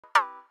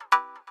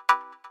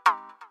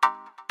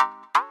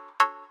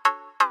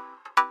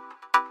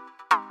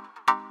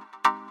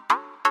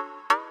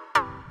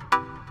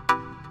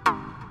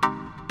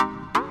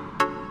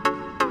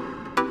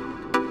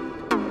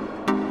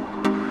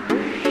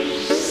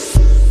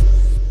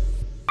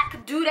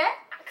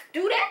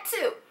do that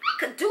too. I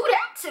could do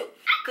that too.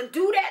 I could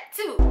do that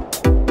too.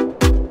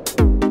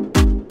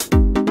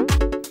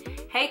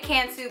 Hey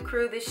Can2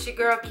 crew, this is your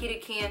girl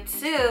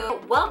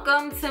KitaCan2.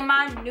 Welcome to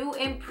my new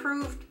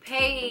improved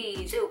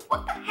page. Dude,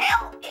 what the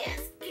hell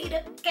is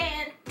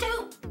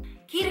KitaCan2?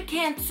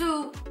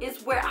 KitaCan2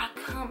 is where I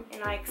come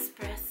and I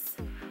express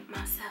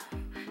myself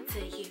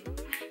to you.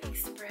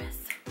 Express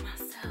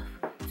myself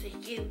to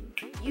you.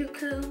 You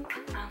cool,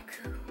 I'm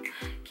cool.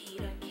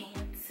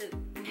 KitaCan2.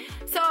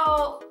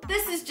 So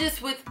this is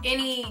just with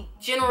any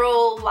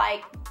general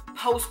like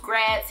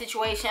post-grad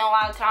situation. A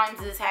lot of times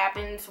this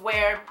happens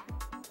where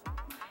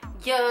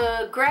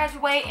you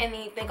graduate and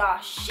then you think, oh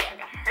shit, I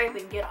gotta hurry up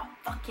and get a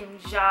fucking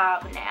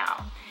job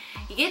now.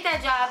 You get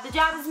that job, the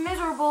job is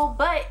miserable,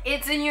 but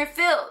it's in your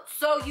field,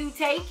 so you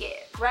take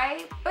it,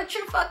 right? But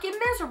you're fucking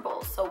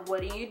miserable, so what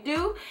do?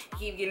 You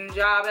keep getting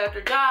job after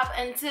job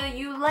until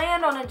you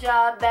land on a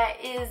job that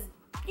is,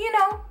 you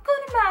know,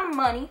 good amount of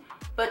money,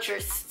 but you're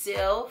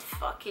still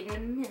fucking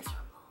miserable.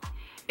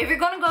 If you're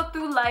gonna go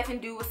through life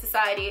and do what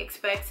society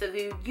expects of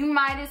you, you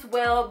might as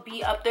well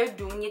be up there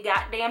doing your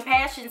goddamn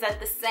passions at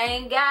the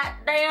same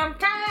goddamn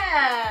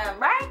time,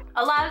 right?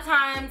 A lot of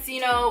times,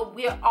 you know,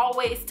 we're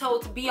always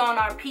told to be on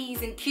our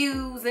P's and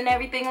Q's and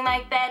everything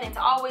like that, and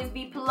to always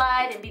be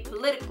polite and be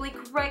politically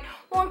correct.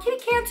 Well, on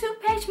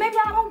KitaCan2 page, maybe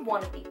I don't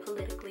want to be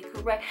politically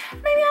correct.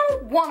 Maybe I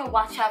don't want to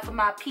watch out for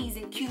my P's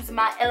and Q's and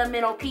my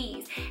elemental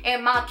P's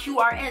and my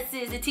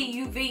QRS's and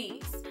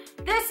TUV's.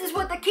 This is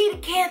what the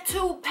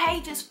KitaCan2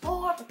 page is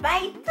for,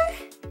 baby.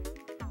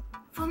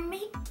 For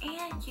me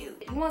and you.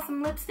 You want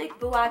some lipstick?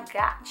 Boo, I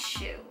got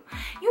you.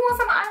 You want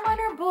some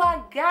eyeliner? Boo,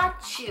 I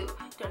got you.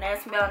 Don't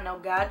ask me about no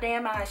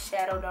goddamn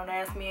eyeshadow. Don't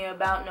ask me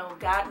about no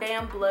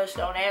goddamn blush.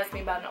 Don't ask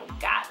me about no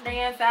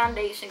goddamn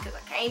foundation, because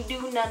I can't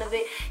do none of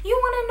it. You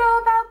want to know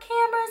about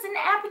cameras and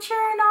aperture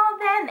and all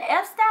that and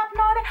f-stop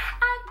and all that?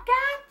 I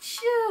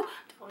got you.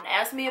 Don't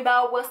ask me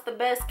about what's the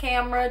best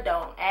camera.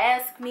 Don't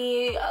ask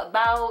me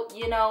about,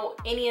 you know,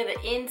 any of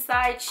the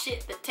inside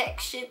shit, the tech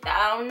shit that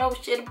I don't know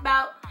shit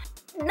about.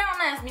 Don't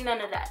ask me none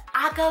of that.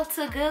 I go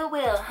to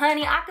Goodwill,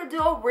 honey. I could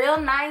do a real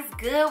nice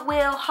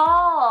Goodwill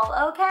haul,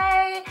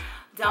 okay?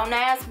 Don't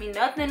ask me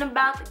nothing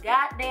about the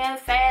goddamn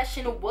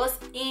fashion, what's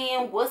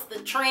in, what's the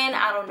trend.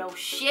 I don't know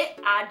shit.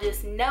 I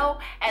just know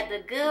at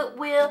the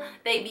Goodwill,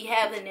 they be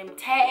having them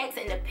tags,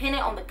 and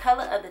depending on the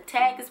color of the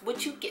tag is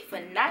what you get for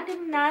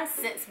 99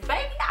 cents.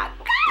 Baby, I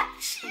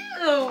got you.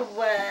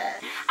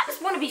 I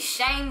just want to be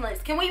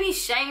shameless. Can we be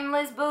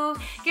shameless, boo?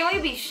 Can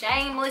we be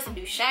shameless and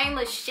do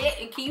shameless shit?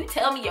 And can you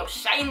tell me your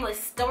shameless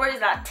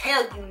stories? I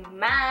tell you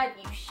mine.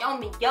 You show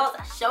me yours.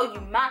 I show you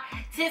mine.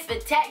 Tit for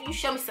tat. You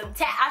show me some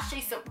tat. I show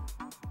you some.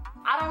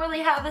 I don't really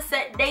have a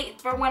set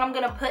date for when I'm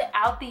gonna put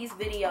out these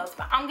videos,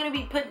 but I'm gonna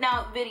be putting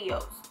out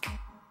videos.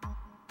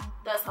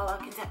 That's all I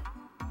can say.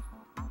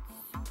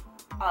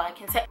 All I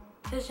can say.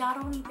 Cause y'all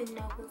don't even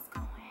know what's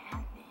gonna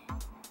happen.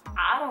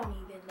 I don't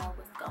even know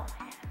what's gonna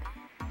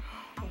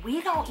happen.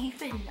 We don't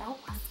even know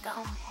what's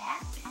gonna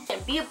happen.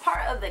 And be a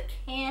part of the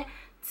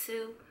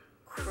Can2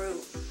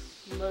 crew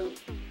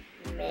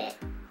movement.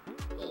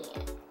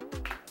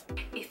 And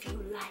if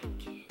you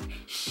like it,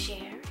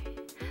 share it.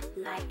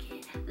 Like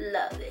it,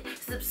 love it,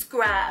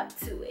 subscribe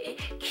to it,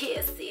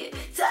 kiss it,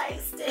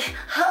 taste it,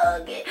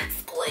 hug it,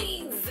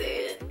 squeeze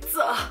it.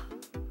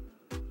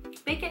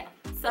 Big it.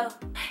 So,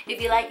 if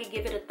you like it,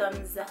 give it a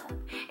thumbs up.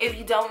 If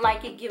you don't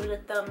like it, give it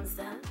a thumbs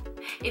up.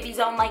 If you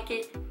don't like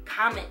it,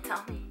 comment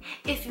on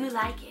it. If you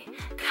like it,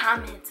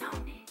 comment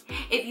on it.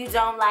 If you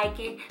don't like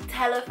it,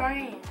 tell a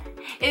friend.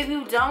 If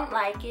you don't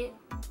like it,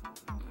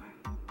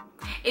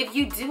 if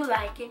you do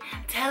like it,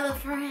 tell a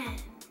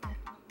friend.